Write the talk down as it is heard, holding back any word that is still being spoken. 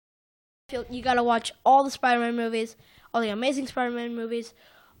You got to watch all the Spider-Man movies, all the Amazing Spider-Man movies,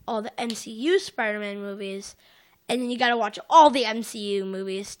 all the MCU Spider-Man movies, and then you got to watch all the MCU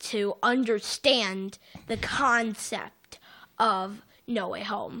movies to understand the concept of No Way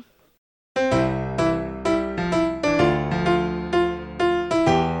Home.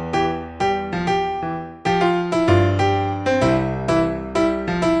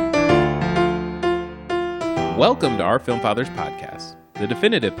 Welcome to our Film Fathers podcast, the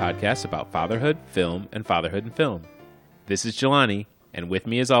definitive podcast about fatherhood, film, and fatherhood in film. This is Jelani, and with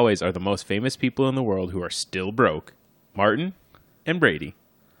me as always are the most famous people in the world who are still broke, Martin and Brady.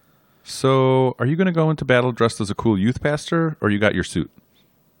 So, are you going to go into battle dressed as a cool youth pastor, or you got your suit?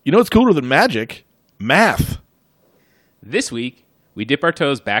 You know what's cooler than magic? Math. This week, we dip our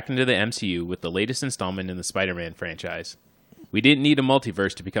toes back into the MCU with the latest installment in the Spider-Man franchise. We didn't need a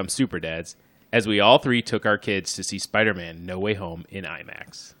multiverse to become super dads, as we all three took our kids to see Spider-Man No Way Home in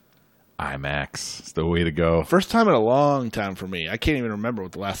IMAX. IMAX. It's the way to go. First time in a long time for me. I can't even remember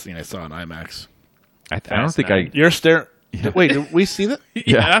what the last thing I saw in IMAX. I don't think I... You're staring... Yeah. Wait, did we see that?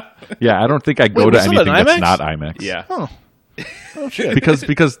 Yeah, I don't think I go to anything that's not IMAX. Yeah. Oh shit.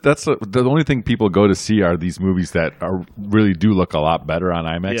 Because that's the only thing people go to see are these movies that really do look a lot better on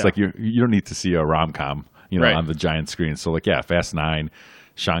IMAX. Yeah. Like you don't need to see a rom-com, Right. on the giant screen. So Fast 9,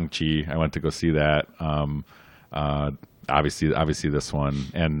 Shang-Chi, I went to go see that. Obviously this one,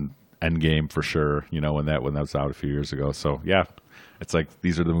 and Endgame for sure, when that was out a few years ago. So yeah, it's like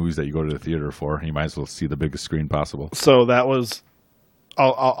these are the movies that you go to the theater for. You might as well see the biggest screen possible. So that was...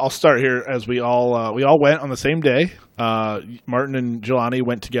 I'll start here as we all went on the same day. Martin and Jelani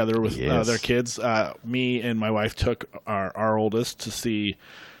went together with their kids. Me and my wife took our oldest to see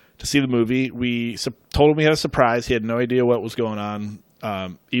the movie. We told him we had a surprise. He had no idea what was going on.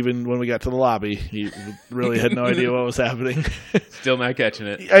 Even when we got to the lobby, he really had no idea what was happening. Still not catching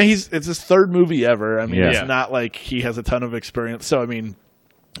it. It's his third movie ever. I mean, Yeah. It's not like he has a ton of experience. So, I mean,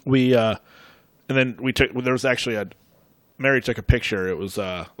 and then there was actually Mary took a picture. It was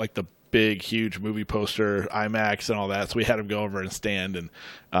like the big, huge movie poster, IMAX and all that. So we had him go over and stand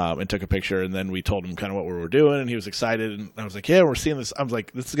and took a picture. And then we told him kind of what we were doing, and he was excited. And I was like, "Yeah, we're seeing this." I was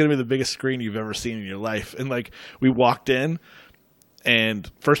like, "This is going to be the biggest screen you've ever seen in your life." And like we walked in, and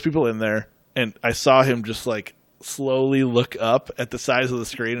first people in there, and I saw him just like slowly look up at the size of the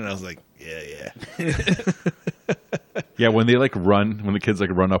screen, and I was like, "Yeah." Yeah, when the kids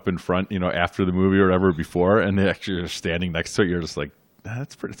run up in front, after the movie or whatever before, and they actually are standing next to it, you're just like,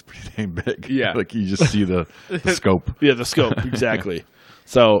 it's pretty damn big. Yeah. Like you just see the scope. Yeah, the scope, exactly.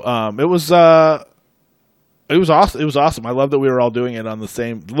 So it was awesome. It was awesome. I love that we were all doing it on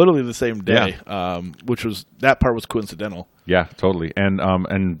literally the same day, that part was coincidental. Yeah, totally.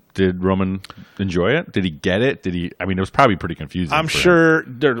 And did Roman enjoy it? Did he get it? It was probably pretty confusing. I'm for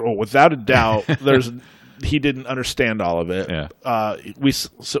him. sure, without a doubt, he didn't understand all of it. Yeah.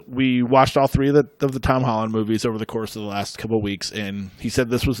 We watched all three of the Tom Holland movies over the course of the last couple of weeks, and he said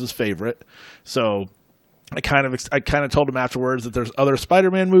this was his favorite. So I kind of told him afterwards that there's other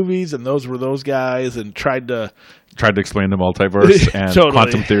Spider-Man movies, and those were those guys, and tried to explain the multiverse and Totally.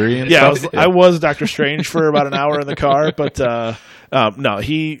 quantum theory and yeah, stuff. I was Doctor Strange for about an hour in the car, but no,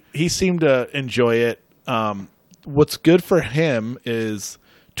 he seemed to enjoy it. What's good for him is,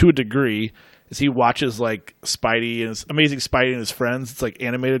 to a degree, is he watches like Amazing Spidey and His Friends. It's like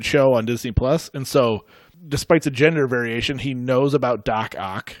animated show on Disney Plus, and so despite the gender variation, he knows about Doc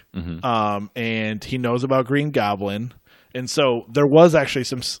Ock, and he knows about Green Goblin, and so there was actually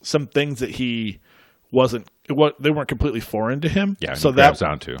some things that they weren't completely foreign to him. Yeah, so that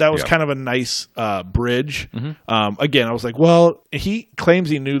was kind of a nice bridge. Again, I was like, well, he claims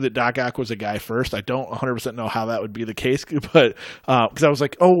he knew that Doc Ock was a guy first. I don't 100% know how that would be the case, but because I was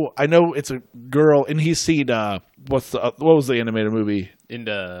like, oh, I know it's a girl, and he's seen what was the animated movie? Into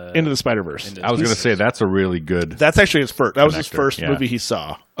the Spider-Verse. I was going to say that's a really good. That's actually his first. That was his first yeah. movie he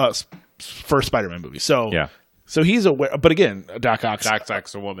saw. First Spider-Man movie. So yeah. So he's aware, but again, Doc Ock's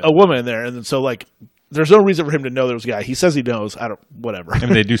a woman. A woman in there, and then so like, there's no reason for him to know there was a guy. He says he knows. Whatever. I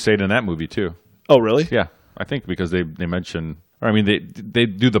mean, they do say it in that movie too. Oh, really? Yeah, I think because they mention. Or I mean, they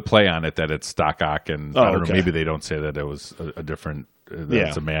do the play on it that it's Doc Ock, and I don't know. Maybe they don't say that it was a different.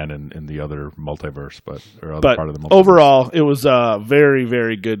 It's a man in the other multiverse, but part of the multiverse. Overall, it was a very,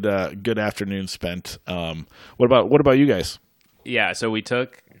 very good afternoon spent. What about you guys? Yeah, so we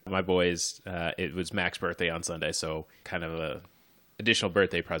took my boys. It was Mac's birthday on Sunday, so kind of a additional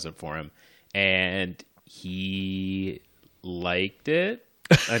birthday present for him, and he liked it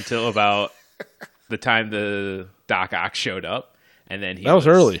until about the time the Doc Ock showed up, and then that was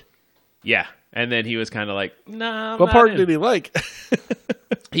early. Yeah, and then he was kind of like, "Nah." What part did he like?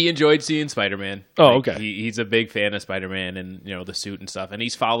 He enjoyed seeing Spider-Man. Oh, okay. He's a big fan of Spider-Man and the suit and stuff, and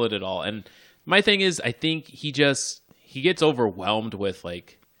he's followed it all. And my thing is, I think he gets overwhelmed with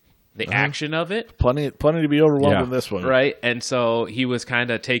like the action of it. Plenty to be overwhelmed in this one, right? And so he was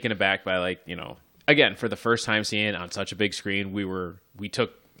kind of taken aback by like again, for the first time seeing it on such a big screen. We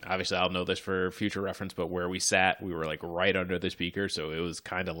took, obviously I'll know this for future reference, but where we sat, we were like right under the speaker, so it was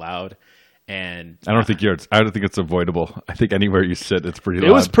kind of loud. And I don't think it's avoidable. I think anywhere you sit, it's pretty loud.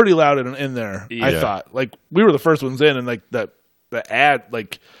 It was pretty loud in there. Yeah. I thought, like, we were the first ones in, and like the ad,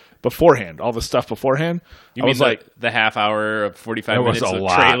 like, beforehand, all the stuff beforehand. You mean like the half hour of 45 minutes of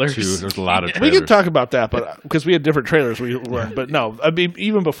trailers? There's a lot of trailers. We could talk about that, but because we had different trailers we learned. But no, I mean,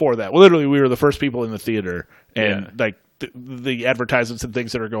 even before that, literally, we were the first people in the theater, and like the advertisements and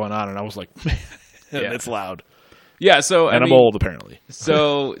things that are going on, and I was like, man, it's loud. Yeah, so I'm old apparently.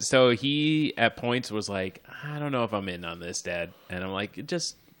 So he at points was like, I don't know if I'm in on this, Dad, and I'm like,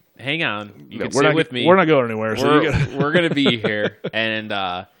 just hang on, you can sit with me. We're not going anywhere. We're gonna be here, and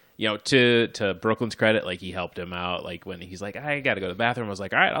to Brooklyn's credit, like he helped him out. Like when he's like, I got to go to the bathroom, I was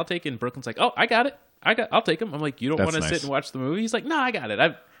like, all right, I'll take it. And Brooklyn's like, oh, I got it, I'll take him. I'm like, you don't want to sit and watch the movie? He's like, no, I got it.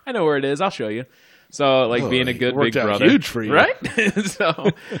 I know where it is. I'll show you. So like being a good big brother, huge for you, right?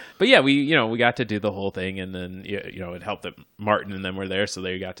 But yeah, we got to do the whole thing, and then it helped that Martin and them were there, so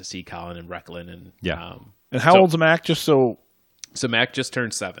they got to see Colin and Recklin, and and how old's Mac? So Mac just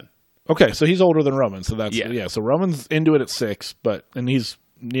turned 7. Okay, so he's older than Roman, so that's So Roman's into it at 6, and he's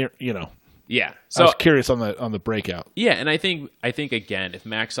near. Yeah. So I was curious on the breakout. Yeah, and I think again, if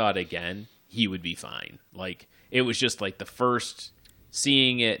Mac saw it again, he would be fine. Like it was just like the first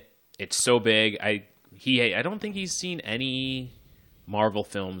seeing it. It's so big. I don't think he's seen any Marvel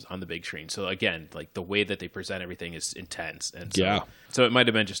films on the big screen. So again, like the way that they present everything is intense, and so it might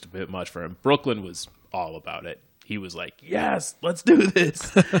have been just a bit much for him. Brooklyn was all about it. He was like, "Yes, let's do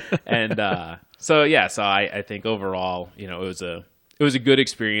this," and so I think overall, it was a good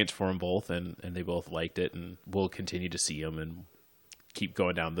experience for them both, and they both liked it, and we'll continue to see them and keep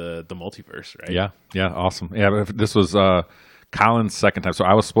going down the multiverse, right? Yeah, awesome. Yeah, this was Colin's second time. So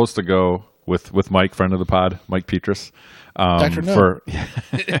I was supposed to go with Mike, friend of the pod, Mike Petrus, for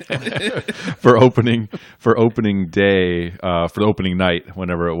opening day, for the opening night,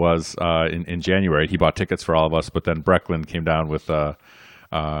 whenever it was in January. He bought tickets for all of us, but then Brecklin came down with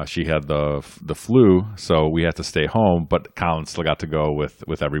she had the flu, so we had to stay home. But Colin still got to go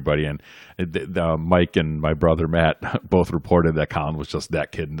with everybody, and Mike and my brother Matt both reported that Colin was just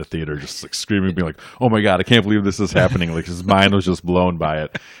that kid in the theater, just like screaming, being like, "Oh my god, I can't believe this is happening!" Like his mind was just blown by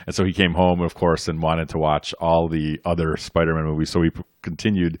it. And so he came home, of course, and wanted to watch all the other Spider-Man movies. So we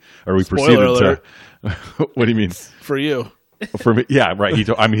proceeded alert. to. What do you mean? For you. For me, yeah, right. He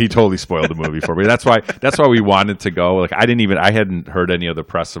totally spoiled the movie for me. That's why we wanted to go. Like I hadn't heard any of the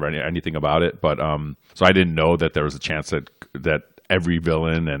press or anything about it, but so I didn't know that there was a chance that every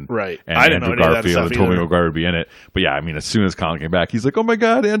villain and Andrew Garfield and Tobey Maguire would be in it. But yeah, I mean, as soon as Colin came back, he's like, "Oh my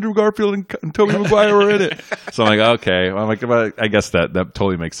god, Andrew Garfield and Tobey Maguire were in it." So I'm like, okay. I'm like, well, I guess that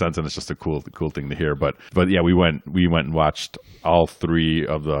totally makes sense, and it's just a cool thing to hear. But yeah, we went and watched all 3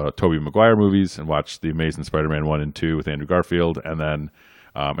 of the Tobey Maguire movies and watched the Amazing Spider-Man 1 and 2 with Andrew Garfield, and then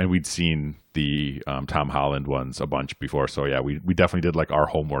and we'd seen the Tom Holland ones a bunch before. So yeah, we definitely did like our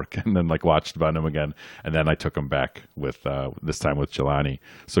homework, and then like watched Venom again, and then I took him back with this time with Jelani.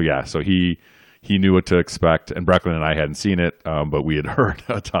 So yeah, so he knew what to expect, and Brecklin and I hadn't seen it, but we had heard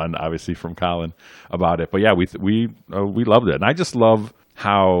a ton, obviously, from Colin about it. But yeah, we loved it, and I just love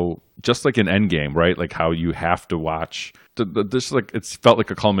how, just like in Endgame, right? Like how you have to watch this. Like it's felt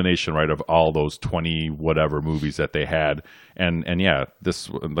like a culmination, right, of all those 20 whatever movies that they had, and yeah, this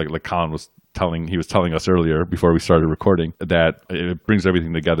like Colin was telling us earlier before we started recording that it brings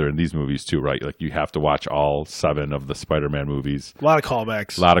everything together in these movies too, right? Like you have to watch all 7 of the Spider-Man movies. A lot of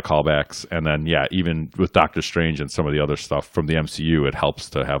callbacks. And then, yeah, even with Doctor Strange and some of the other stuff from the MCU, it helps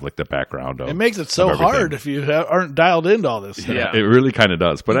to have like the background of. It makes it so hard if you aren't dialed into all this stuff. Yeah, it really kind of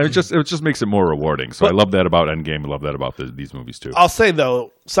does. But it just makes it more rewarding. So I love that about Endgame. I love that about these movies too. I'll say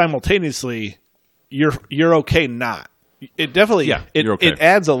though, simultaneously, you're okay not. It definitely you're okay. It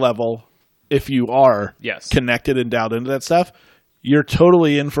adds a level. If you are connected and dialed into that stuff, you're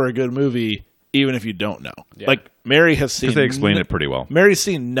totally in for a good movie, even if you don't know. Yeah. Like Mary has seen, because they explain it pretty well. Mary's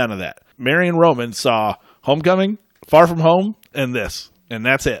seen none of that. Mary and Roman saw Homecoming, Far From Home, and this, and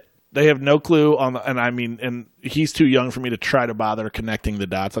that's it. They have no clue on, and he's too young for me to try to bother connecting the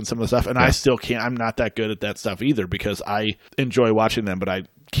dots on some of the stuff, and I still can't. I'm not that good at that stuff either, because I enjoy watching them, but I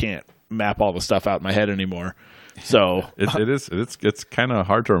can't map all the stuff out in my head anymore. So it's kind of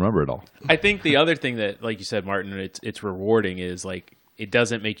hard to remember it all. I think the other thing that, like you said, Martin, it's rewarding is like it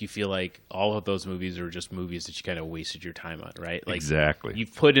doesn't make you feel like all of those movies are just movies that you kind of wasted your time on, right? Like, exactly.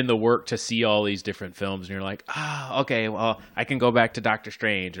 You've put in the work to see all these different films, and you're like, okay, well, I can go back to Doctor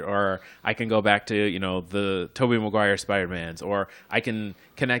Strange, or I can go back to, the Tobey Maguire Spider-Mans, or I can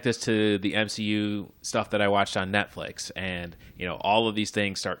connect this to the MCU stuff that I watched on Netflix. And, all of these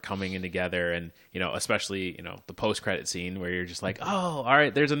things start coming in together, and, especially, the post-credit scene where you're just like, oh, all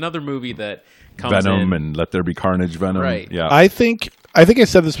right, there's another movie that comes Venom in. And Let There Be Carnage Venom. Right. Yeah. I think I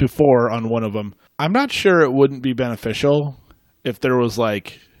said this before on one of them. I'm not sure it wouldn't be beneficial if there was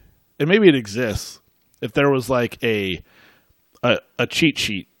like, and maybe it exists, if there was like a cheat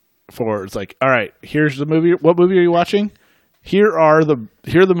sheet for, it's like, all right, here's the movie. What movie are you watching? Here are the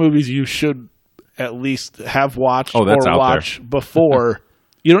movies you should at least have watched or watch before.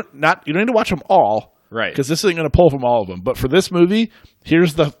 You don't need to watch them all. Right. Because this isn't going to pull from all of them. But for this movie,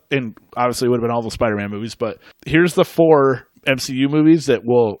 and obviously it would have been all the Spider-Man movies, but here's the 4 MCU movies that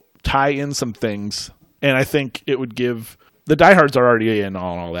will tie in some things. And I think it would give, the diehards are already in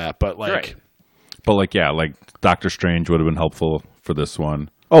on all that, but like. Right. But like Doctor Strange would have been helpful for this one.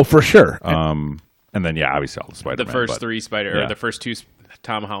 Oh, for sure. And then, obviously all the Spider-Man. The first 3 or the first 2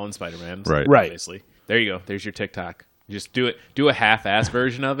 Tom Holland Spider-Mans. Right. Obviously. There you go. There's your TikTok. Just do a half-ass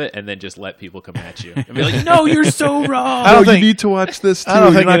version of it, and then just let people come at you and be like, "No, you're so wrong." I don't think you need to watch this too. I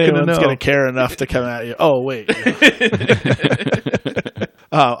don't You're think not anyone's going to care enough to come at you. Oh wait.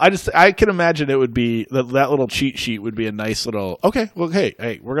 I can imagine it would be that little cheat sheet would be a nice little. Okay, well, hey,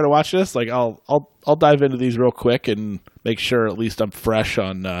 we're going to watch this. Like, I'll dive into these real quick and make sure at least I'm fresh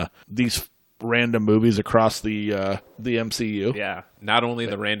on these random movies across the MCU. Yeah, not only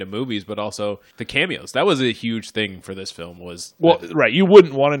the random movies, but also the cameos. That was a huge thing for this film. Right. You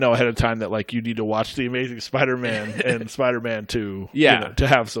wouldn't want to know ahead of time that like you need to watch the Amazing Spider-Man and Spider-Man 2. To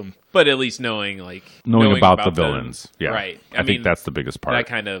have some. But at least knowing about the villains. Them. Yeah, right. I think that's the biggest part. That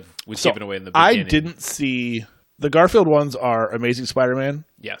kind of was given away in the beginning. I didn't see the Garfield ones are Amazing Spider-Man.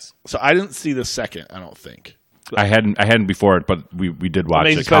 Yes. So I didn't see the second. I don't think. I hadn't before it, but we did watch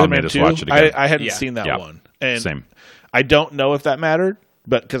Amazing it. Kyle Spider-Man made us 2, watch it again. I hadn't seen that one. And same. I don't know if that mattered,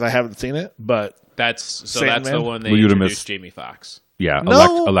 but because I haven't seen it. But that's the one they introduced Jamie Foxx. Yeah,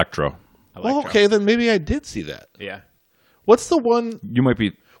 no. Electro. Oh, okay, then maybe I did see that. Yeah. What's the one? You might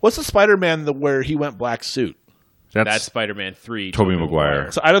be. What's the Spider-Man where he went black suit? That's Spider-Man 3. Tobey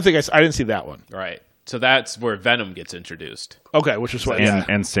Maguire. So I don't think I didn't see that one. Right. So that's where Venom gets introduced. Okay, which is what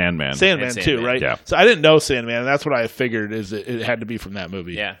and Sandman. Sandman too, right? Yeah. So I didn't know Sandman, and that's what I figured is it had to be from that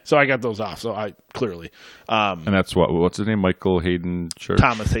movie. Yeah. So I got those off. So I clearly. And that's what's his name? Michael Hayden Church.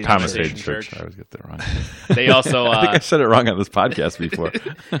 Thomas Hayden Church. I always get that wrong. They also. I think I said it wrong on this podcast before.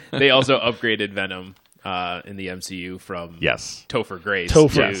 They also upgraded Venom. In the MCU from Topher Grace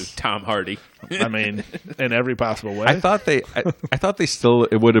to Tom Hardy. I mean, in every possible way. I thought they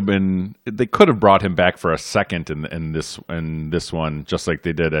it would have been, they could have brought him back for a second in this one, just like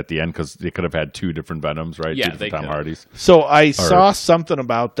they did at the end, because they could have had 2 different Venoms, right? Yeah, 2 different Tom Hardys. So I saw something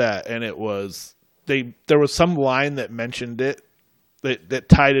about that, and it was there was some line that mentioned it that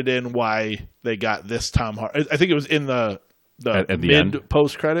tied it in why they got this Tom Hardy. I think it was in the mid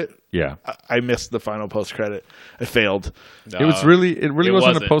post credit. Yeah, I missed the final post credit. I failed. It really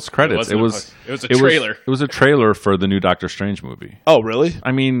wasn't a post credits. It was a trailer. It was a trailer for the new Doctor Strange movie. Oh, really?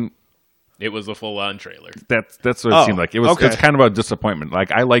 I mean, it was a full on trailer. That's what it seemed like. It was. Okay. It's kind of a disappointment.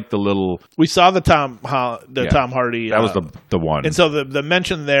 Like, I like the little. We saw the Tom Hardy. That was the one. And so the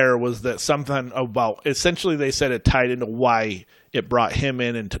mention there was that something about, essentially they said it tied into why it brought him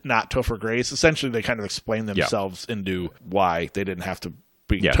in and not Topher Grace. Essentially, they kind of explained themselves into why they didn't have to.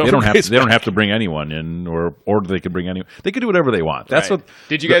 Topher they don't Grace have. They don't have to bring anyone in, or they could bring anyone. They could do whatever they want. That's what.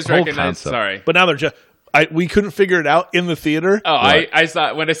 Did you guys recognize? Sorry, but now they're just. We couldn't figure it out in the theater. Oh, I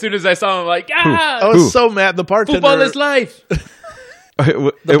saw as soon as I saw him, I'm like, I was so mad. The bartender. Football is life.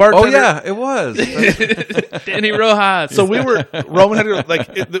 The bartender. Oh yeah, it was Danny Rojas. So Roman had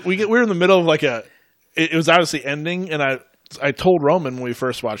to we were in the middle of it was obviously ending, and I told Roman when we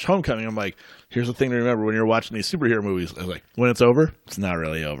first watched Homecoming, I'm like, here's the thing to remember when you're watching these superhero movies. I was like, when it's over, it's not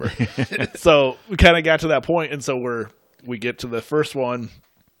really over. So we kind of got to that point, and so we get to the first one,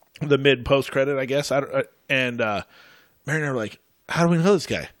 the mid post credit, I guess. And Mary and I were like, how do we know this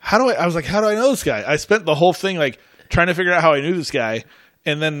guy? I was like, how do I know this guy? I spent the whole thing trying to figure out how I knew this guy.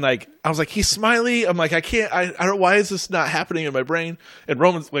 And then I was like, he's Smiley. I'm like, I can't, I don't, why is this not happening in my brain? And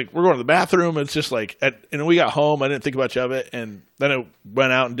Roman's like, we're going to the bathroom. And it's just and we got home. I didn't think much of it. And then I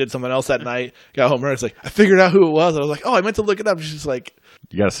went out and did something else that night. Got home. And I was like, I figured out who it was. I was like, oh, I meant to look it up. She's just like,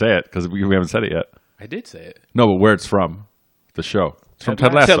 you got to say it because we haven't said it yet. I did say it. No, but where it's from, the show. From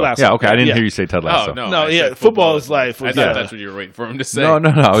Ted Lasso. Yeah, okay. I didn't hear you say Ted Lasso. Oh, no. No, yeah, Football is Life. I thought that's what you were waiting for him to say. No.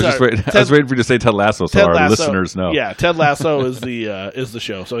 I was just waiting. I was waiting for you to say Ted Lasso, so our listeners know. Yeah, Ted Lasso is the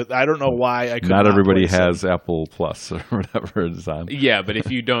show. So I don't know why I could not everybody has Apple Plus or whatever it is on. Yeah, but if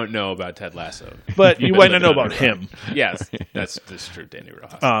you don't know about Ted Lasso, but you might not know about him. Yes, that's true, Danny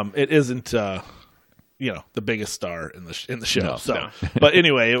Rojas. It isn't. The biggest star in the show. No. But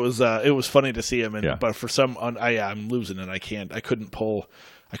anyway, it was funny to see him. But for I'm losing it. I couldn't pull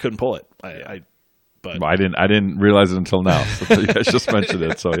it. But I didn't realize it until now. So you guys just mentioned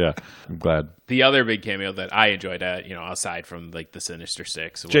it. So yeah, I'm glad. The other big cameo that I enjoyed, aside from like the Sinister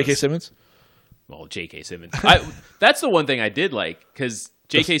Six, was J.K. Simmons. Well, J.K. Simmons. That's the one thing I did like because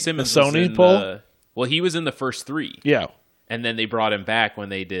J.K. Simmons. The Sony pull. Well, he was in the first three. Yeah, and then they brought him back when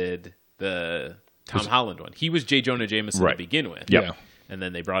they did the Tom Holland one. He was J. Jonah Jameson to begin with. Yeah. And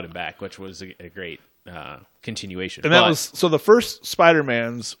then they brought him back, which was a great continuation. And that was so the first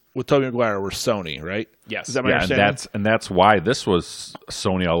Spider-Mans with Tobey Maguire were Sony, right? Yes. Is that my understanding? And that's why this was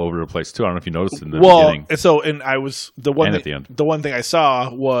Sony all over the place too. I don't know if you noticed in the beginning. And I was the one at the end. The one thing I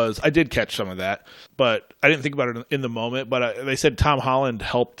saw was I did catch some of that, but I didn't think about it in the moment. But they said Tom Holland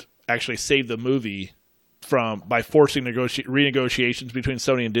helped actually save the movie by forcing renegotiations between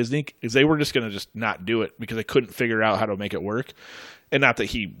Sony and Disney, because they were just going to just not do it because they couldn't figure out how to make it work. And not that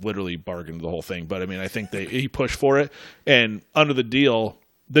he literally bargained the whole thing, but I mean, I think he pushed for it. And under the deal,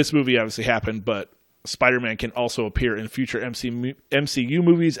 this movie obviously happened, but Spider-Man can also appear in future MCU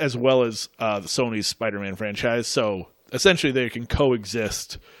movies as well as the Sony's Spider-Man franchise. So essentially, they can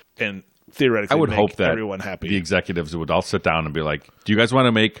coexist and theoretically I would hope that everyone happy. The executives would all sit down and be like, do you guys want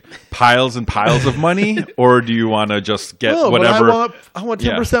to make piles and piles of money, or do you want to just get whatever? I want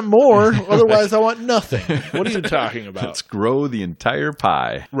 10% more. Otherwise, I want nothing. What are you talking about? Let's grow the entire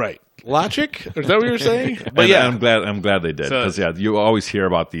pie. Right. Logic? Is that what you're saying? But yeah, I'm glad they did, because you always hear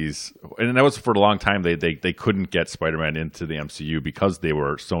about these, and that was for a long time. They couldn't get Spider-Man into the MCU because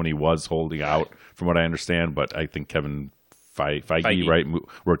Sony was holding out, from what I understand. But I think Kevin Feige, right,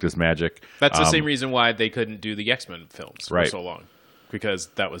 worked his magic. That's the same reason why they couldn't do the X-Men films for so long, because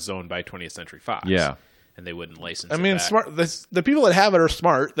that was owned by 20th Century Fox. Yeah, and they wouldn't license. I mean, smart. The people that have it are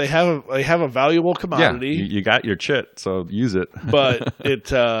smart. They have a valuable commodity. Yeah, you got your chit, so use it. But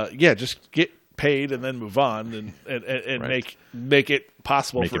just get paid and then move on and make it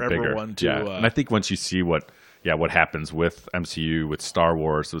possible for everyone to. Yeah, and I think once you see what happens with MCU, with Star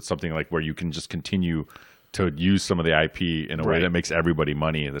Wars, with something like where you can just continue to use some of the IP in a way that makes everybody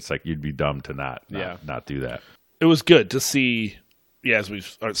money, and it's like you'd be dumb to not do that. It was good to see, as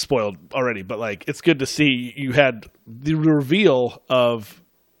we've spoiled already, but like it's good to see you had the reveal of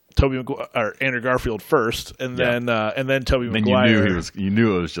Andrew Garfield first, and then Tobey Maguire. You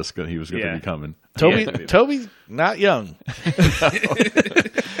knew it was just he was going to be coming. Toby's not young,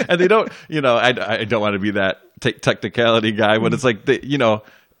 and they don't. I don't want to be that technicality guy, but it's like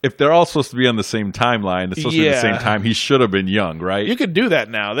if they're all supposed to be on the same timeline, it's supposed to be the same time. He should have been young, right? You could do that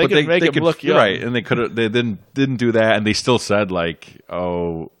now. They could make him look young, right? And they could. They didn't do that, and they still said they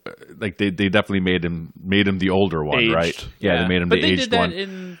definitely made him the older one, aged. Right? Yeah, they made him the aged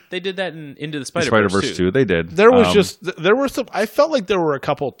one. They did that in Into the Spider-Verse too. They did. There were some. I felt like there were a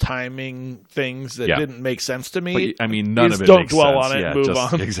couple timing things that didn't make sense to me. But, I mean, none of it. Don't dwell on it. Move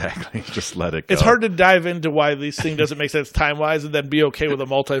on. Exactly. Just let it go. It's hard to dive into why this thing doesn't make sense time wise, and then be okay with a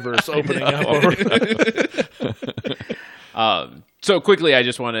multiverse opening up. So quickly, I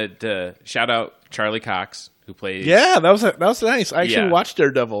just wanted to shout out Charlie Cox, who plays. Yeah, that was nice. I actually watched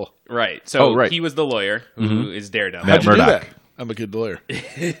Daredevil. Right. So he was the lawyer who is Daredevil. Matt Murdock. I'm a good lawyer.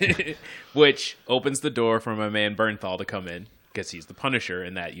 Which opens the door for my man Bernthal to come in, because he's the Punisher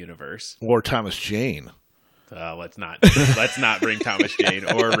in that universe. Or Thomas Jane. Let's not bring Thomas Jane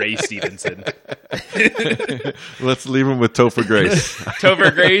or Ray Stevenson. Let's leave him with Topher Grace.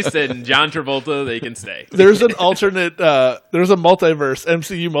 Topher Grace and John Travolta, they can stay. There's an alternate. There's a multiverse,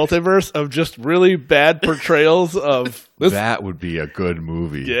 MCU multiverse of just really bad portrayals of. That would be a good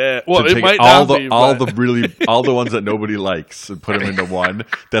movie. Yeah, well, it might all not the ones that nobody likes and put them into one.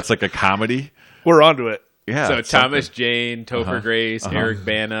 That's like a comedy. We're onto it. Yeah. So Thomas Jane, Topher Grace, Eric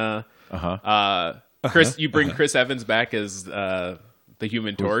Bana. You bring Chris Evans back as the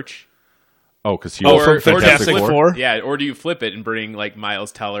Human Torch. Oh, because he was from Fantastic Four? Yeah, or do you flip it and bring like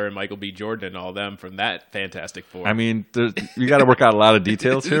Miles Teller and Michael B. Jordan and all them from that Fantastic Four? I mean, you got to work out a lot of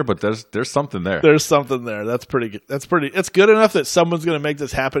details here, but there's something there. There's something there. That's pretty good. It's good enough that someone's going to make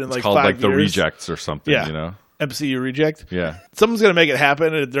this happen in it's like called 5 like years. The Rejects or something. Yeah. MCU Reject. Yeah. Someone's going to make it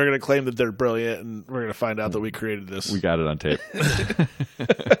happen, and they're going to claim that they're brilliant, and we're going to find out that we created this. We got it on tape.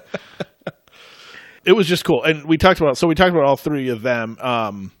 it was just cool. And we talked about all three of them.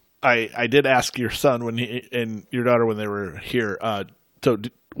 I did ask your son and your daughter when they were here. So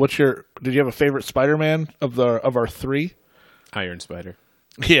did you have a favorite Spider-Man of our three? Iron Spider.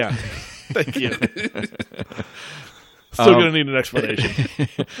 Yeah. Thank you. Still going to need an explanation.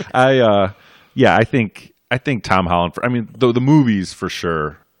 I think Tom Holland. The movies for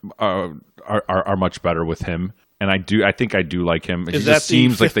sure are much better with him, and I think I do like him. Is that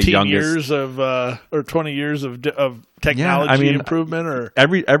seems like the youngest years of or 20 years of technology improvement? Or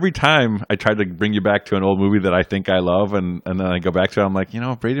every time I try to bring you back to an old movie that I think I love, and then I go back to it, I'm like,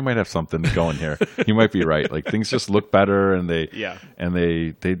 Brady might have something going here. You might be right. Like things just look better, and they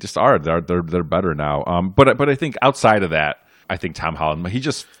just are. They're better now. But I think outside of that, I think Tom Holland, he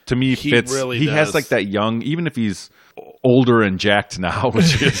just, to me, fits. Really he has like that young, even if he's older and jacked now,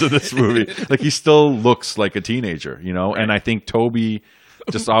 which he is in this movie, like he still looks like a teenager, Right. And I think Tobey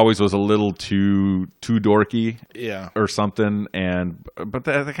just always was a little too dorky, or something. But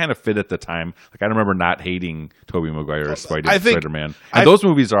that kind of fit at the time. Like I remember not hating Tobey Maguire as Spider-Man. And those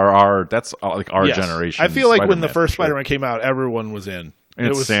movies are that's like our generation. I feel like when the first Spider-Man came out, everyone was in. And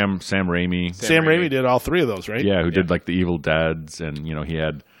it was Sam Raimi. Sam Raimi did all three of those, right? Yeah, who did like the Evil Deads, and he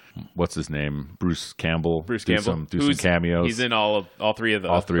had what's his name, Bruce Campbell. Do some cameos. He's in all three of the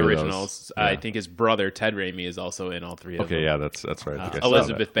originals. Yeah. I think his brother Ted Raimi is also in all three of them. Okay, yeah, that's right.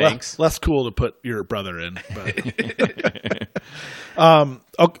 Elizabeth Banks. Less cool to put your brother in,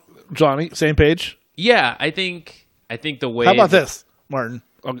 but Johnny, same page. Yeah, I think the way. How about this, Martin?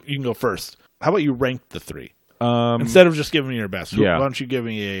 You can go first. How about you rank the three? Instead of just giving me your best, why don't you give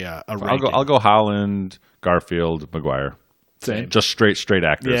me a ranking? I'll go Holland, Garfield, Maguire. Same. Just straight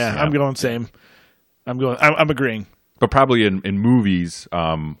actors. Yeah, I'm going same. I'm agreeing. But probably in movies,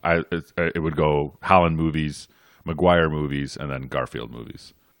 it would go Holland movies, Maguire movies, and then Garfield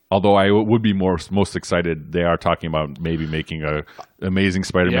movies. Although I would be most excited, they are talking about maybe making a Amazing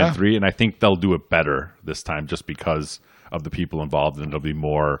Spider-Man 3, and I think they'll do it better this time just because of the people involved, and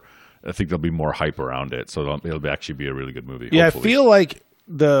I think there'll be more hype around it, so it'll actually be a really good movie. Yeah, hopefully. I feel like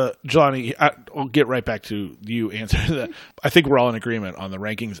Johnny, I'll get right back to you answering that. I think we're all in agreement on the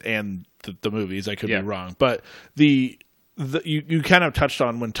rankings and the movies. I could be wrong, but you kind of touched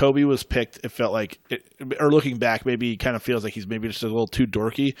on when Tobey was picked. It felt like, or looking back, maybe he kind of feels like he's maybe just a little too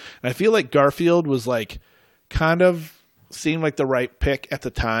dorky. And I feel like Garfield was like kind of seemed like the right pick at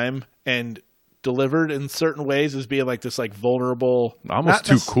the time and delivered in certain ways as being like this like vulnerable, almost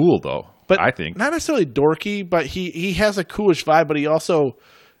too cool though. But I think not necessarily dorky, but he has a coolish vibe. But he also,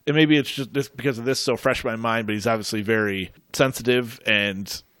 and maybe it's just this because of this so fresh in my mind, but he's obviously very sensitive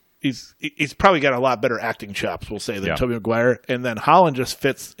and he's probably got a lot better acting chops, we'll say, than Tobey Maguire. And then Holland just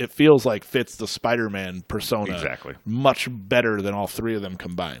fits the Spider-Man persona much better than all three of them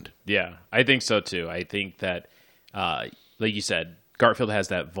combined. Yeah, I think so too. I think that, like you said, Garfield has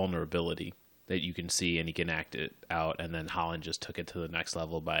that vulnerability that you can see and he can act it out, and then Holland just took it to the next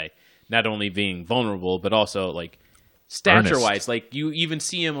level by not only being vulnerable but also like stature wise, like you even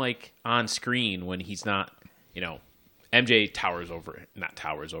see him like on screen when he's not, MJ not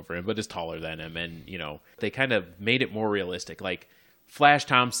towers over him, but is taller than him, and they kind of made it more realistic. Like Flash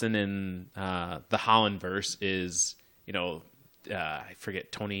Thompson in the Holland verse is I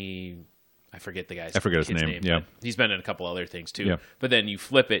forget the guy's his name. Yeah, he's been in a couple other things too. Yeah. But then you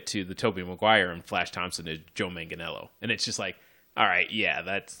flip it to the Tobey Maguire, and Flash Thompson is Joe Manganiello, and it's just like, all right, yeah,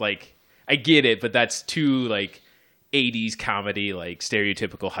 that's like, I get it, but that's too like 80s comedy, like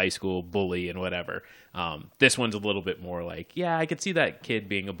stereotypical high school bully and whatever. This one's a little bit more like, yeah, I could see that kid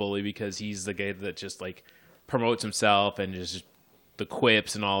being a bully because he's the guy that just like promotes himself and just the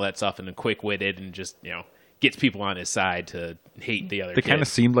quips and all that stuff, and then quick-witted and just gets people on his side to hate the other. They kind of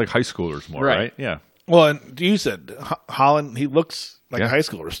seemed like high schoolers more, right? Yeah. Well, and you said Holland, he looks like a high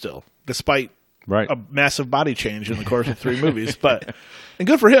schooler still, despite a massive body change in the course of 3 movies. And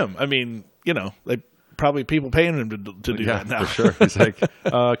good for him. I mean, like probably people paying him to do that now. For sure. He's like,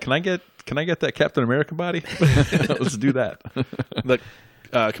 can I get that Captain America body? Let's do that. The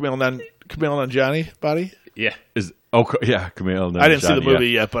Kumail Nanjiani body. Yeah. Kumail Nanjiani. I didn't see the movie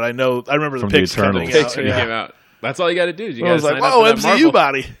yet, but I remember the pics coming out. Came out. That's all you got to do. I was like, whoa, MCU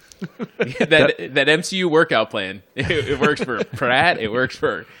body. that MCU workout plan. It works for Pratt. It works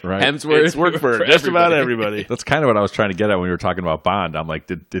for Hemsworth. It's worked for just about everybody. That's kind of what I was trying to get at when we were talking about Bond. I'm like,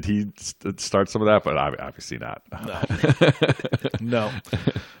 did he start some of that? But obviously not. No.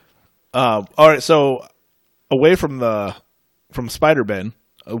 All right. So away from Spider-Man,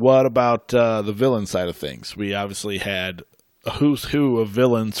 what about the villain side of things? We obviously had a who's who of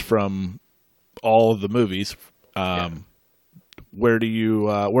villains from all of the movies. Where do you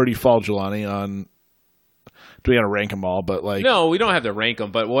fall, Jelani, on we got to rank them all, but like no, we don't have to rank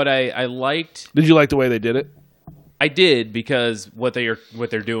them. But what I liked, did you like the way they did it? I did, because what they're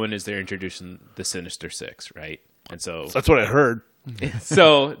doing is they're introducing the Sinister Six, right? And so That's what I heard.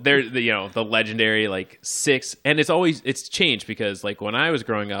 so they're the legendary like six, and it's changed because like when I was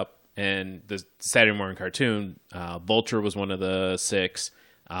growing up and the Saturday morning cartoon, Vulture was one of the six.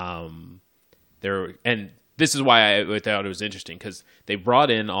 And this is why I thought it was interesting, because they brought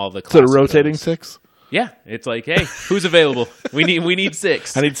in all the classic rotating villains. six. Yeah, it's like, hey, who's available? We need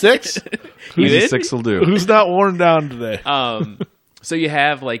six. I need six. Easy six will do. Who's not worn down today? So you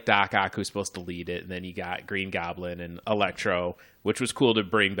have like Doc Ock, who's supposed to lead it, and then you got Green Goblin and Electro, which was cool to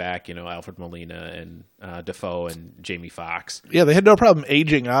bring back, Alfred Molina and Defoe and Jamie Foxx. Yeah, they had no problem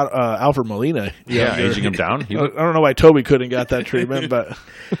aging out Alfred Molina. Yeah, aging him down. I don't know why Toby couldn't got that treatment, but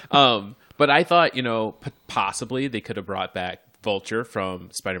but I thought, possibly they could have brought back Vulture from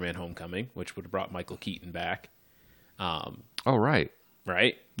Spider-Man Homecoming, which would have brought Michael Keaton back. Oh, right.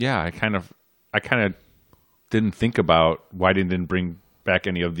 Right? Yeah, I kind of didn't think about why they didn't bring back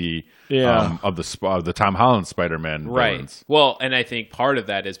any of the of the Tom Holland Spider-Man villains. Well, and I think part of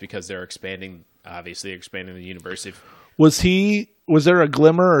that is because they're expanding the universe. Was there a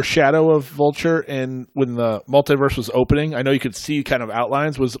glimmer or shadow of Vulture when the multiverse was opening? I know you could see kind of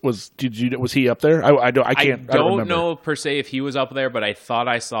outlines. Was he up there? I don't know per se if he was up there, but I thought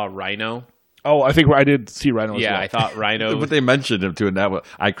I saw Rhino. Oh, I think I did see Rhino. Yeah, I thought Rhino. But they mentioned him too, and that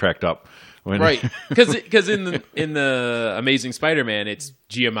I cracked up. Right, because in the Amazing Spider-Man, it's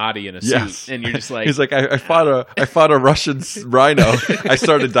Giamatti in a suit, and you're just like, he's like, I fought a Russian rhino. I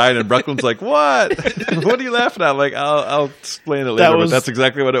started dying, and Brecklund's like, what? What are you laughing at? I'm like, I'll explain it later. But that's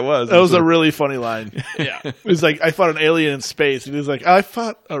exactly what it was. That was a really funny line. Yeah, he's like, I fought an alien in space, and he's like, I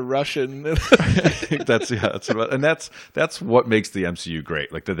fought a Russian. That's what makes the MCU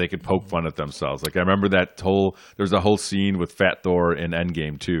great. Like that they could poke fun at themselves. Like I remember there's a whole scene with Fat Thor in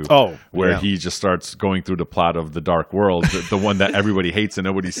Endgame too. Oh, where he just starts going through the plot of the Dark World, the one that everybody hates and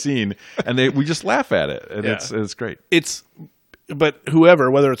nobody's seen, and we just laugh at it, and it's great. But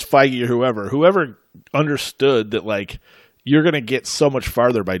whether it's Feige or whoever understood that like you're going to get so much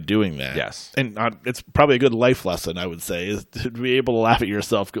farther by doing that. Yes, and it's probably a good life lesson, I would say, is to be able to laugh at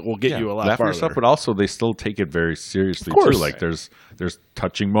yourself will get you a lot farther. At yourself, but also they still take it very seriously too. Like there's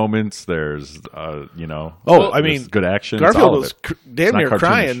touching moments. There's there's good action. Garfield was damn near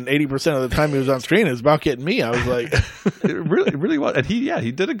crying 80% of the time he was on screen. It was about getting me. I was like, it really was. And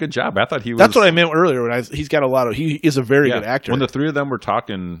he did a good job. I thought he was. That's what I meant earlier. He's got a lot of. He is a very good actor. When the three of them were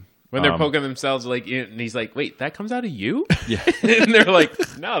talking. When they're poking themselves, and he's like, "Wait, that comes out of you?" Yeah, and they're like,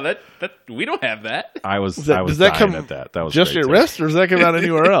 "No, that we don't have that." I was dying at that. That was just your wrist, or does that come out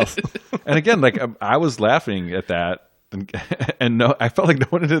anywhere else? And again, like I was laughing at that, and no, I felt like no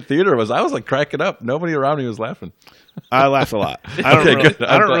one in the theater was. I was like cracking up. Nobody around me was laughing. I laughed a lot. I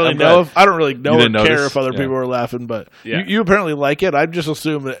don't really know or care if other people were laughing, but you apparently like it. I just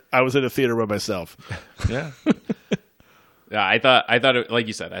assumed that I was in a theater by myself. Yeah. Yeah, I thought it, like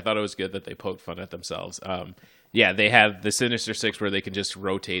you said, I thought it was good that they poked fun at themselves. They have the Sinister Six where they can just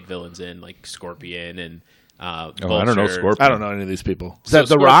rotate villains in, like Scorpion and Vulture. I don't know Scorpion. I don't know any of these people. Is that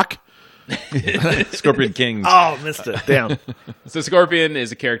The Rock? Scorpion King. Oh, missed it. Damn. So Scorpion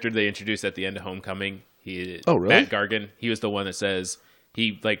is a character they introduced at the end of Homecoming. Really? Matt Gargan. He was the one that says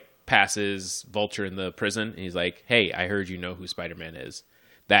he like passes Vulture in the prison. And he's like, "Hey, I heard you know who Spider-Man is."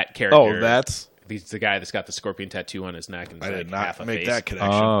 That character. Oh, he's the guy that's got the scorpion tattoo on his neck and I did not half a make face. that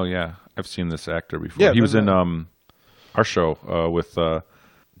connection. Oh yeah, I've seen this actor before. Yeah, he was in our show with. Damn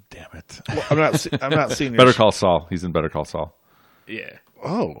it! Well, I'm not seeing. Better Call Saul. He's in Better Call Saul. Yeah.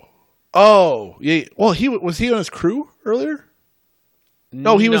 Oh yeah. Well, was he on his crew earlier?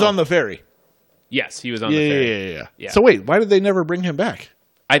 No, he was on the ferry. Yes, he was on the ferry. Yeah. So wait, why did they never bring him back?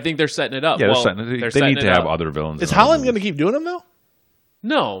 I think they're setting it up. Yeah, they need to have other villains. Is Holland going to keep doing them though?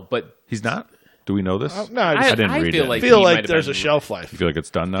 No, but he's not. Do we know this? No, I didn't read it. I feel like there's a shelf life. You feel like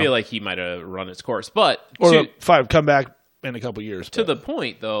it's done now? I feel like he might have run its course. But come back in a couple years. To the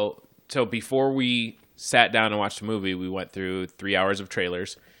point, though, so before we sat down and watched the movie, we went through 3 hours of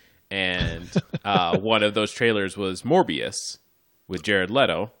trailers. And one of those trailers was Morbius with Jared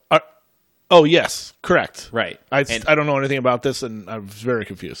Leto. Oh, yes. Correct. Right. I don't know anything about this, and I was very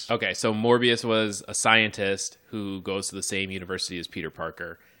confused. Okay, so Morbius was a scientist who goes to the same university as Peter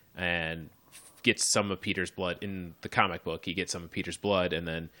Parker and gets some of Peter's blood. In the comic book, he gets some of Peter's blood and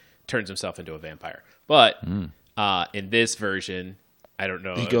then turns himself into a vampire. But in this version, I don't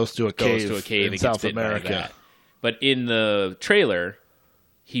know. He goes to a cave in and South gets America. by that. But in the trailer,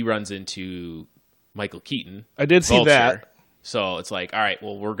 he runs into Michael Keaton. I did see Vulture, that. So it's like, all right,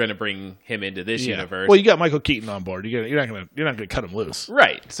 well, we're going to bring him into this universe. Well, you got Michael Keaton on board. You're not going to cut him loose,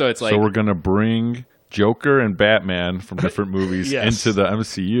 right? So it's like, so we're going to bring Joker and Batman from different movies into the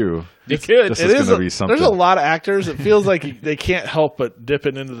MCU. You could. This is going to be something. There's a lot of actors. It feels like they can't help but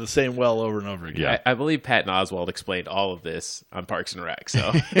dipping into the same well over and over again. Yeah. I believe Patton Oswalt explained all of this on Parks and Rec.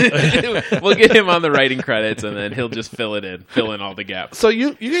 So we'll get him on the writing credits, and then he'll just fill in all the gaps. So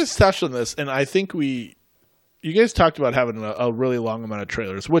you guys touched on this, and I think you guys talked about having a really long amount of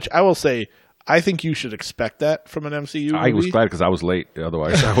trailers, which I will say, I think you should expect that from an MCU movie. I was glad because I was late.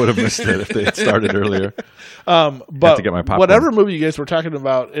 Otherwise, I would have missed it if they had started earlier. But to get my popcorn. Whatever movie you guys were talking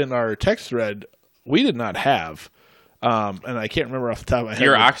about in our text thread, we did not have. And I can't remember off the top of my head.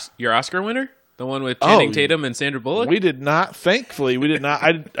 Your Oscar winner? The one with Channing Tatum and Sandra Bullock? We did not. Thankfully, we did not.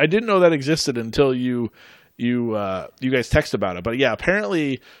 I didn't know that existed until you guys text about it. But yeah,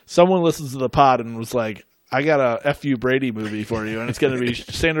 apparently someone listens to the pod and was like, I got a F.U. Brady movie for you, and it's going to be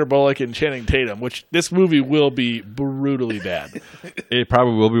Sandra Bullock and Channing Tatum, which this movie will be brutally bad. It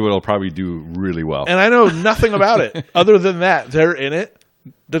probably will be, but it'll probably do really well. And I know nothing about it other than that. They're in it.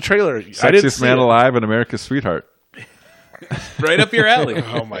 The trailer. Sexiest Man Alive and America's Sweetheart. Right up your alley.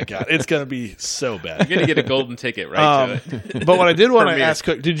 Oh, my God. It's going to be so bad. You're going to get a golden ticket right to it. But what I did want to ask,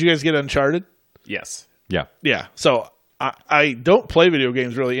 did you guys get Uncharted? Yes. Yeah. Yeah. So I don't play video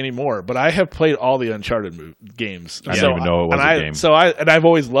games really anymore, but I have played all the Uncharted games. I didn't even know it was a game. So I've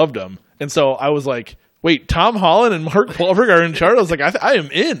always loved them, and so I was like, "Wait, Tom Holland and Mark Wahlberg are in Uncharted." I was like, "I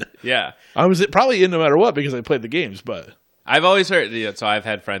am in." Yeah, I was probably in no matter what because I played the games. But I've always heard. So I've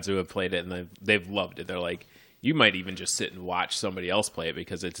had friends who have played it and they've loved it. They're like, you might even just sit and watch somebody else play it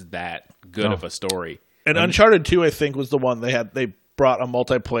because it's that good of a story. And Uncharted 2, I think, was the one they brought a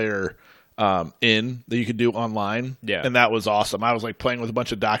multiplayer. In that you could do online, and that was awesome. I was like playing with a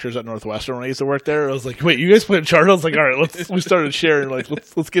bunch of doctors at Northwestern when I used to work there. I was like, "Wait, you guys play Uncharted?" I was like, "All right, we started sharing. Like,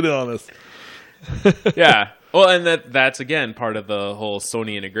 let's get in on this." Yeah, well, and that's again part of the whole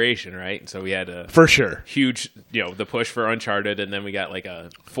Sony integration, right? So we had a for sure huge, the push for Uncharted, and then we got like a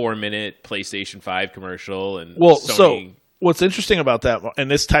 4-minute PlayStation 5 commercial, and Sony. So what's interesting about that,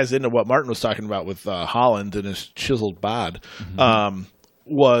 and this ties into what Martin was talking about with Holland and his chiseled bod. Mm-hmm.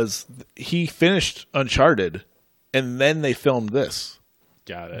 Was he finished Uncharted, and then they filmed this.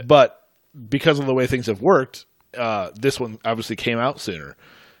 Got it. But because of the way things have worked, this one obviously came out sooner.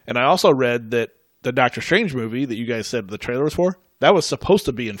 And I also read that the Doctor Strange movie that you guys said the trailer was for, that was supposed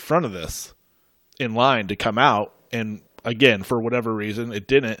to be in front of this, in line to come out, and again, for whatever reason, it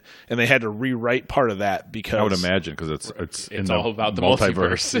didn't, and they had to rewrite part of that because I would imagine because it's in all about the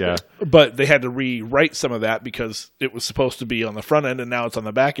multiverse. Yeah, but they had to rewrite some of that because it was supposed to be on the front end and now it's on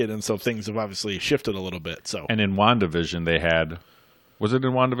the back end, and so things have obviously shifted a little bit. So, and in WandaVision, they had was it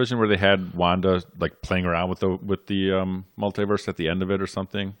in WandaVision where they had Wanda like playing around with the multiverse at the end of it or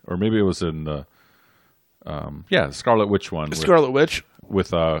something, or maybe it was in the Scarlet Witch one. Scarlet Witch with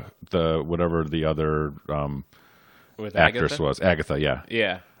the whatever the other. With actress Agatha? was Agatha, yeah.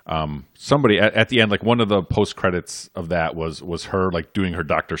 Yeah. Somebody at the end, like one of the post credits of that was her like doing her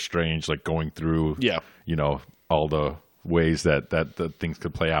Doctor Strange, like going through, all the ways that the things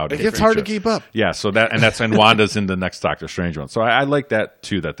could play out. It's hard to keep up. Yeah, so and Wanda's in the next Doctor Strange one. So I like that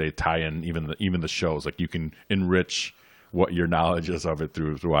too, that they tie in even the shows. Like you can enrich what your knowledge is of it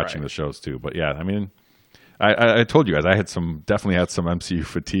through watching the shows too. But yeah, I mean. I told you guys I definitely had some MCU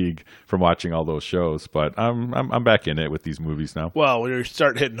fatigue from watching all those shows, but I'm back in it with these movies now. Well, when you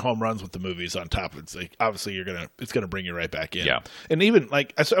start hitting home runs with the movies on top, it's like obviously it's gonna bring you right back in. Yeah, and even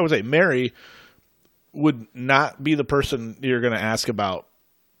like I would say, Mary would not be the person you're gonna ask about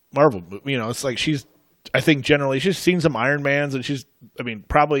Marvel. It's like I think generally she's seen some Iron Mans, and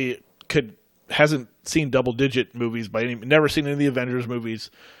probably hasn't seen double-digit movies never seen any of the Avengers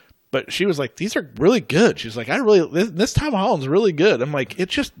movies. But she was like, these are really good. She's like, this Tom Holland's really good. I'm like,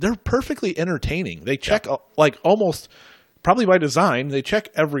 they're perfectly entertaining. They check, like almost, probably by design, they check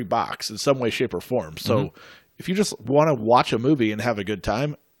every box in some way, shape, or form. So if you just want to watch a movie and have a good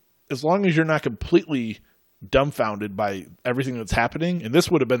time, as long as you're not completely dumbfounded by everything that's happening, and this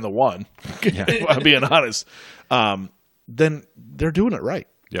would have been the one, I'm being honest, then they're doing it right.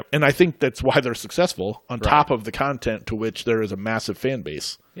 Yep. And I think that's why they're successful on top of the content to which there is a massive fan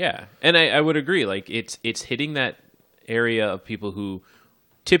base. Yeah. And I would agree. Like it's hitting that area of people who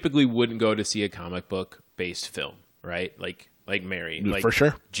typically wouldn't go to see a comic book based film, right? Like Mary, like for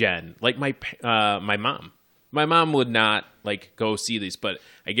sure. Jen, like my mom. My mom would not like go see these, but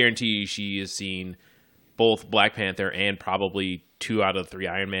I guarantee you she has seen both Black Panther and probably 2 out of 3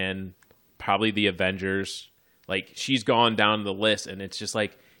 Iron Man, probably the Avengers. Like she's gone down the list, and it's just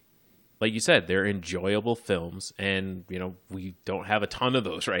like like you said, they're enjoyable films, and we don't have a ton of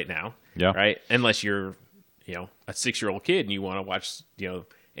those right now. Yeah. Right. Unless you're a 6-year-old kid and you want to watch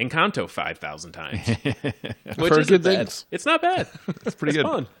Encanto 5,000 times, which is good bad. things. It's not bad. It's pretty good.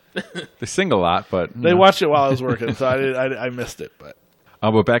 Fun. They sing a lot, but They watched it while I was working, so I missed it. But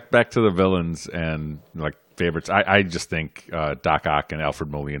back to the villains and like favorites. I just think Doc Ock and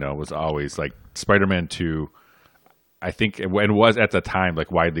Alfred Molina was always like Spider-Man 2. I think it was at the time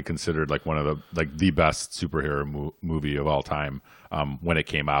like widely considered like one of the best superhero movie of all time when it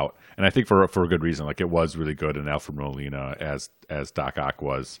came out, and I think for a good reason. Like it was really good, and Alfred Molina as Doc Ock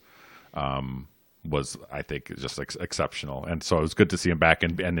was I think just exceptional, and so it was good to see him back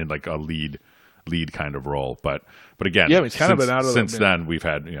and in like a lead kind of role. But again, yeah, he's kind of been out of since then. We've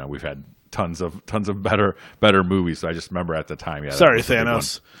had tons of better movies. So I just remember at the time. Yeah, sorry,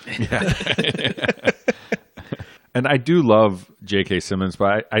 Thanos. Yeah. And I do love J.K. Simmons,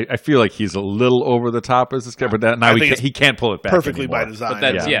 but I feel like he's a little over the top as this guy. But now he can't pull it back perfectly anymore. by design.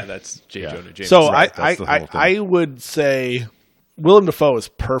 But that's J. Jonah Jameson. So Right, I would say Willem Dafoe is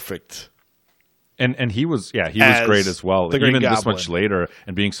perfect. And he was great as well. Even this much later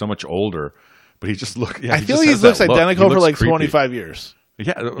and being so much older, but he just looked. Yeah, I feel he looks identical for like 25 years.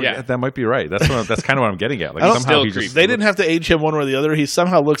 Yeah, that might be right. That's kind of what I'm getting at. Like somehow they didn't have to age him one way or the other. He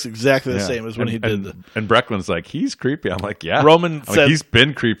somehow looks exactly the same as when he did. And Brecklun's like, he's creepy. I'm like, yeah. Roman said he's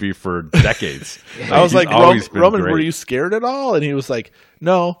been creepy for decades. I was like, Roman, were you scared at all? And he was like,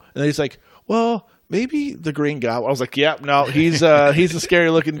 no. And then he's like, well, maybe the Green Goblin. I was like, yeah, no, he's a scary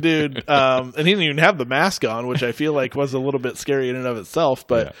looking dude. And he didn't even have the mask on, which I feel like was a little bit scary in and of itself.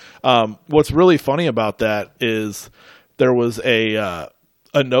 But what's really funny about that is there was a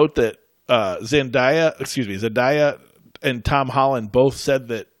note that Zendaya and Tom Holland both said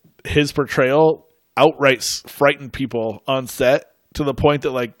that his portrayal outright frightened people on set to the point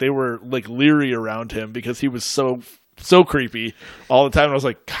that like they were like leery around him because he was so creepy all the time. And I was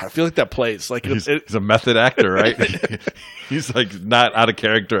like, God, I feel like that plays like he's a method actor, right? He's like not out of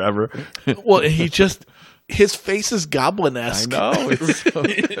character ever. Well, his face is goblin-esque. I know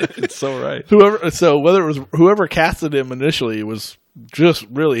it's so right. Whoever casted him initially was just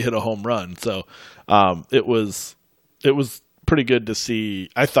really hit a home run. So it was pretty good to see.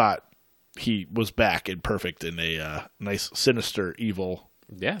 I thought he was back and perfect in a nice, sinister, evil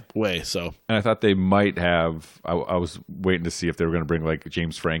way. So, and I thought they might have. I was waiting to see if they were going to bring like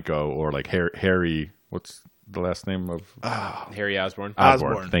James Franco or like Harry. What's the last name of Harry Osborn?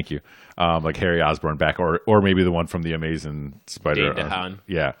 Osborn. Thank you. Like Harry Osborn back, or maybe the one from the Amazing Spider. Dane DeHaan.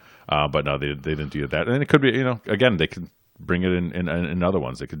 Yeah, but no, they didn't do that. And it could be, again, they could bring it in other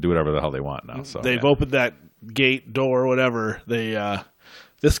ones. They could do whatever the hell they want now. So they've opened that gate door, whatever.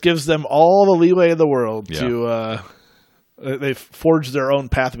 This gives them all the leeway in the world to. They've forged their own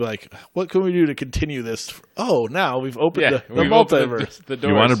path to be like, what can we do to continue this? Oh, now we've opened the multiverse. The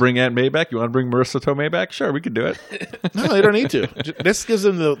you want to bring Aunt May back? You want to bring Marissa Tomei back? Sure, we can do it. No, they don't need to. This gives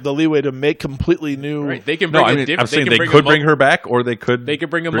them the leeway to make completely new. Right. They can bring I'm saying they could bring her back, or they could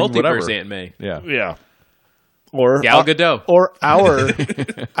bring a multiverse Aunt May. Yeah. Or Gal Gadot. Or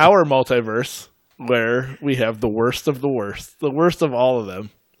our multiverse, where we have the worst of the worst of all of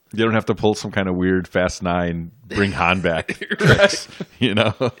them. You don't have to pull some kind of weird Fast 9, bring Han back. Right.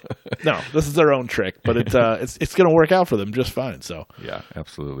 No, this is their own trick, but it's going to work out for them just fine. So yeah,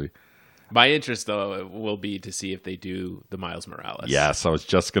 absolutely. My interest though will be to see if they do the Miles Morales. Yes, I was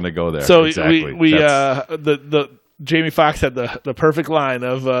just going to go there. So exactly. the Jamie Foxx had the perfect line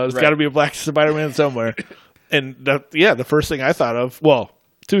of there's got to be a black Spider-Man somewhere, and the first thing I thought of, well,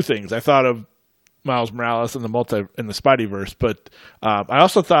 two things. I thought of Miles Morales in the Spideyverse, but I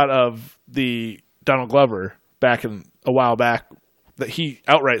also thought of the Donald Glover a while back that he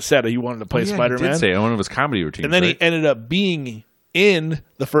outright said he wanted to play Spider-Man. He did say in one of his comedy routines, and then he ended up being in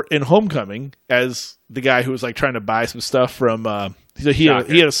Homecoming as the guy who was like trying to buy some stuff from. He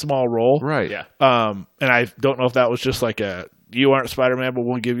had a small role, right? Yeah. And I don't know if that was just like you aren't Spider-Man, but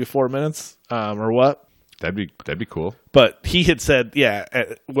we'll give you 4 minutes, or what. That'd be cool. But he had said, I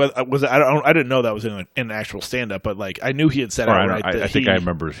didn't know that was in an actual stand-up, but like I knew he had said outright that I think I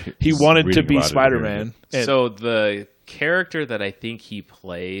remember he wanted to be Spider-Man. So the character that I think he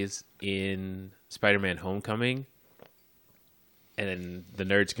plays in Spider-Man: Homecoming, and the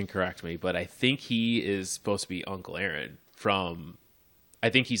nerds can correct me, but I think he is supposed to be Uncle Aaron from.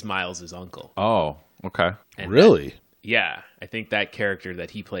 I think he's Miles' uncle. Oh, okay. And really? I think that character that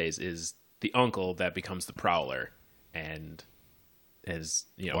he plays is the uncle that becomes the Prowler and is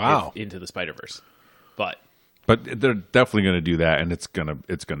into the Spider-Verse. But But they're definitely going to do that, and it's gonna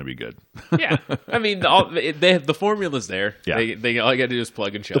be good. Yeah, I mean, the formula's there. Yeah. They all you got to do is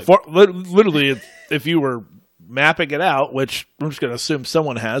plug and chug. Literally, if you were mapping it out, which I'm just going to assume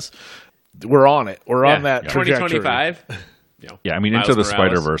someone has, we're on it. We're on that trajectory. 2025. Yeah, I mean, Into the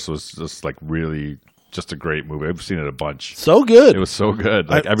Spider-Verse was just like really just a great movie. I've seen it a bunch. So good. It was so good.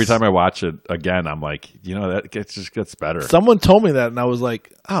 Like every time I watch it again, I'm like, that just gets better. Someone told me that, and I was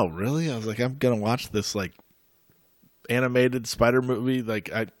like, oh, really? I was like, I'm going to watch this like animated spider movie. Like,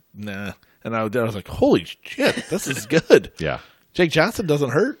 nah. And I was like, holy shit, this is good. Yeah. Jake Johnson doesn't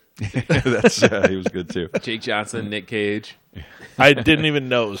hurt. He was good too. Jake Johnson, Nick Cage. I didn't even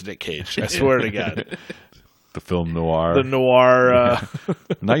know it was Nick Cage. I swear to God. The film noir. The noir.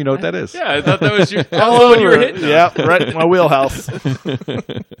 Now you know what that is. Yeah, I thought that was what you were hitting. Yeah, right in my wheelhouse.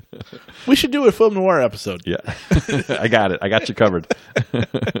 We should do a film noir episode. Yeah. I got it. I got you covered.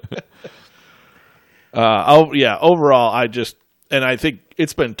 Overall, I think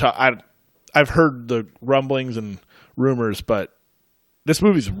it's been tough. I've heard the rumblings and rumors, but this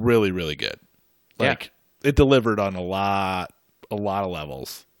movie's really, really good. Like, it delivered on a lot of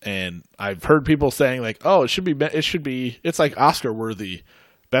levels. And I've heard people saying like, "Oh, it's like Oscar worthy,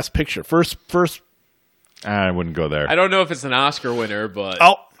 Best Picture, first." I wouldn't go there. I don't know if it's an Oscar winner, but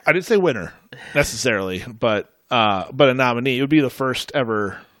I didn't say winner necessarily, but a nominee. It would be the first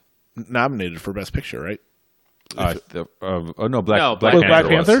ever nominated for Best Picture, right? Black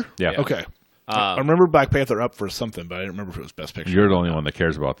Panther. Yeah. Okay. I remember Black Panther up for something, but I didn't remember if it was Best Picture. You're the only one that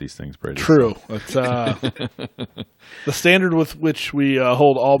cares about these things, Brady. True. It's the standard with which we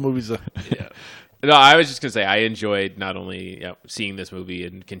hold all movies. Yeah. No, I was just gonna say I enjoyed not only seeing this movie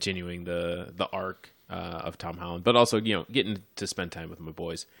and continuing the arc of Tom Holland, but also getting to spend time with my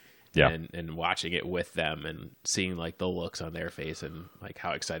boys. Yeah. And watching it with them and seeing like the looks on their face and like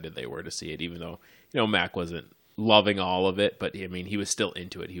how excited they were to see it, even though Mac wasn't loving all of it, but I mean, he was still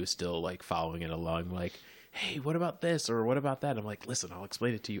into it. He was still like following it along, like, hey, what about this or what about that? I'm like, listen, I'll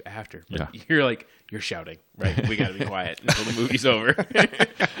explain it to you after. But you're shouting, right? We got to be quiet until the movie's over.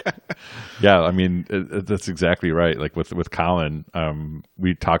 Yeah, I mean, that's exactly right. Like with Colin,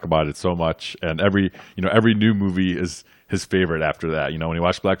 we talk about it so much, and every new movie is his favorite after that. When he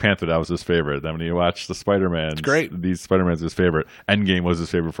watched Black Panther, that was his favorite. Then when he watched the Spider-Man, these Spider-Man's his favorite. Endgame was his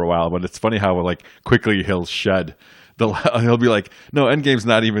favorite for a while, but it's funny how like quickly he'll shed. He'll be like, no, Endgame's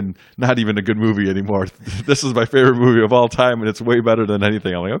not even a good movie anymore. This is my favorite movie of all time, and it's way better than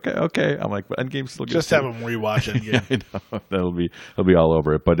anything. I'm like, okay. I'm like, but Endgame's still good. Just have him rewatch Endgame. Yeah, I know. He'll be all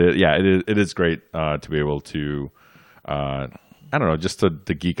over it. But it is great to be able to. I don't know, just to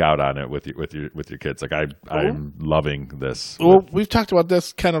geek out on it with your kids. Like I'm loving this. Well, we've talked about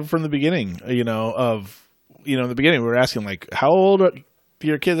this kind of from the beginning. In the beginning we were asking like, how old do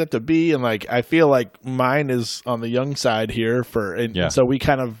your kids have to be? And like, I feel like mine is on the young side here and so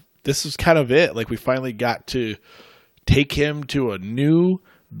this is kind of it. Like we finally got to take him to a new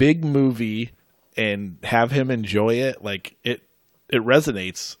big movie and have him enjoy it. Like it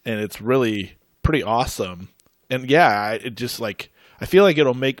resonates and it's really pretty awesome. And it just like, I feel like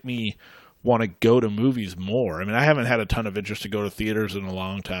it'll make me want to go to movies more. I mean, I haven't had a ton of interest to go to theaters in a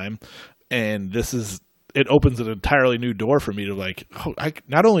long time. And it opens an entirely new door for me to like,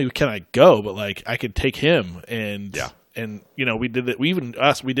 not only can I go, but like I could take him and we did it. We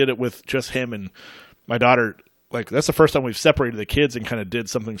did it with just him and my daughter. Like that's the first time we've separated the kids and kind of did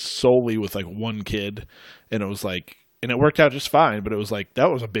something solely with like one kid. And it was like, and it worked out just fine, but it was like,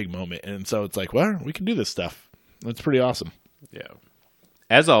 that was a big moment. And so it's like, well, we can do this stuff. That's pretty awesome. Yeah.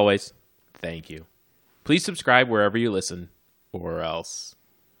 As always, thank you. Please subscribe wherever you listen, or else.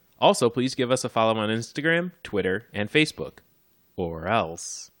 Also, please give us a follow on Instagram, Twitter, and Facebook, or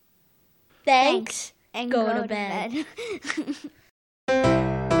else. Thanks, and go to bed.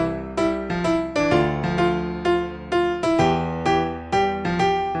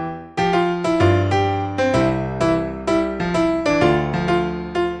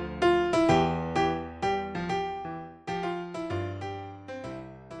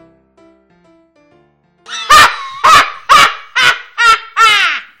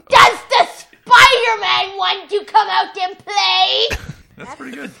 To come out and play. That's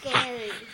pretty good. Scary.